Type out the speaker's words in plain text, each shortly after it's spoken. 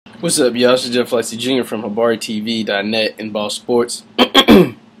What's up, y'all? This is Jeff Lightsy Jr. from HabariTV.net and Ball Sports.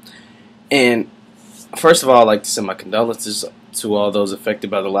 And first of all, I'd like to send my condolences to all those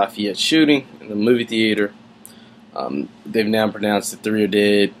affected by the Lafeyette shooting in the movie theater. They've now pronounced that 3 are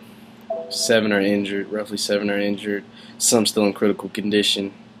dead, 7 are injured, roughly 7 are injured, some still in critical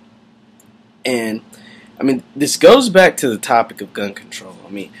condition. And I mean, this goes back to the topic of gun control. I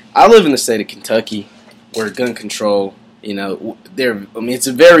mean, I live in the state of Kentucky, where gun control, it's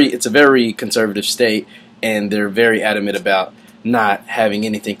a very conservative state, and they're very adamant about not having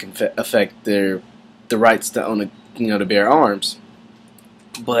anything affect the rights to own to bear arms.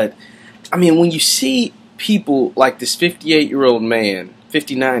 But I mean, when you see people like this 58-year-old man,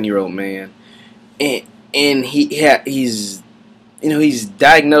 59-year-old man, and he's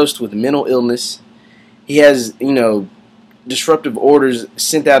diagnosed with mental illness. He has disruptive orders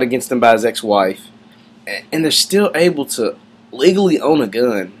sent out against him by his ex-wife, and they're still able to legally own a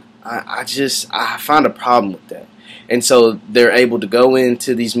gun. I find a problem with that. And so they're able to go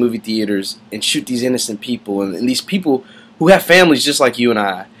into these movie theaters and shoot these innocent people, and these people who have families just like you and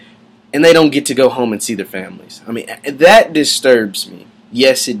I, and they don't get to go home and see their families. I mean, that disturbs me.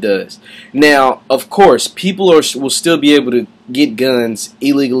 Yes, it does. Now, of course, people will still be able to get guns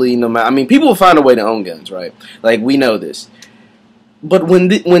illegally. People will find a way to own guns, right? Like, we know this. But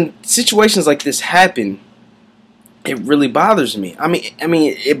when situations like this happen, it really bothers me. I mean,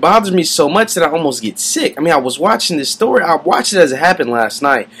 it bothers me so much that I almost get sick. I mean, I was watching this story. I watched it as it happened last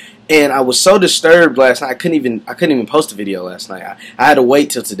night, and I was so disturbed last night. I couldn't even post a video last night. I had to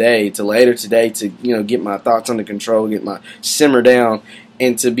wait till later today, to get my thoughts under control, get my simmer down,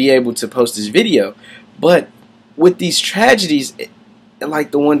 and to be able to post this video. But with these tragedies,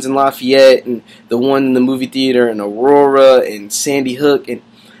 like the ones in Lafayette and the one in the movie theater in Aurora and Sandy Hook, and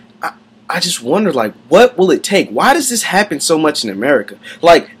I just wonder, like, what will it take? Why does this happen so much in America?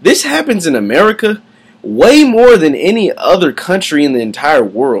 Like, this happens in America way more than any other country in the entire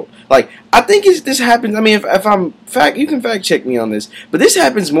world. Like, I think this happens. I mean, you can fact check me on this, but this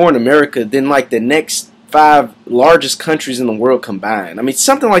happens more in America than like the next 5 largest countries in the world combined. I mean,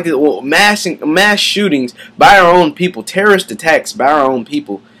 something like this. Well, mass shootings by our own people, terrorist attacks by our own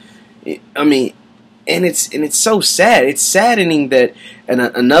people. I mean, and it's so sad. It's saddening that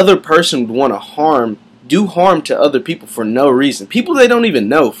another person would want to do harm to other people for no reason. People they don't even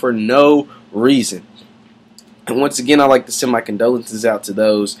know, for no reason. And once again, I'd like to send my condolences out to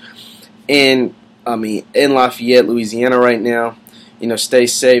those in Lafayette, Louisiana right now. Stay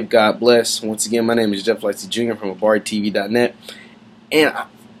safe. God bless. Once again, my name is Jeff Lightsy Jr. from HabariTV.net. And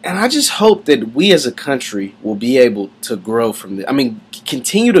I just hope that we as a country will be able to grow from this. I mean,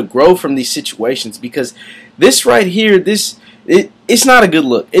 continue to grow from these situations, because this right here, it's not a good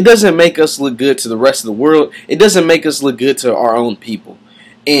look. It doesn't make us look good to the rest of the world. It doesn't make us look good to our own people.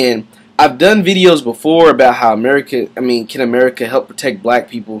 And I've done videos before about how can America help protect black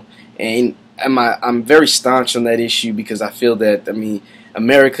people? And I'm very staunch on that issue, because I feel that,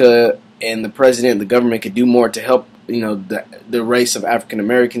 America and the president and the government could do more to help, the race of African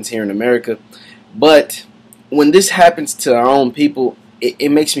Americans here in America. But when this happens to our own people, it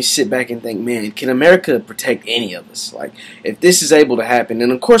makes me sit back and think, man, can America protect any of us? Like, if this is able to happen,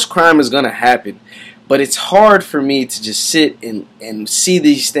 and of course crime is going to happen, but it's hard for me to just sit and see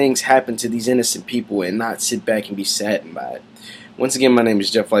these things happen to these innocent people and not sit back and be saddened by it. Once again, my name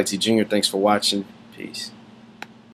is Jeff Lightsy Jr. Thanks for watching. Peace.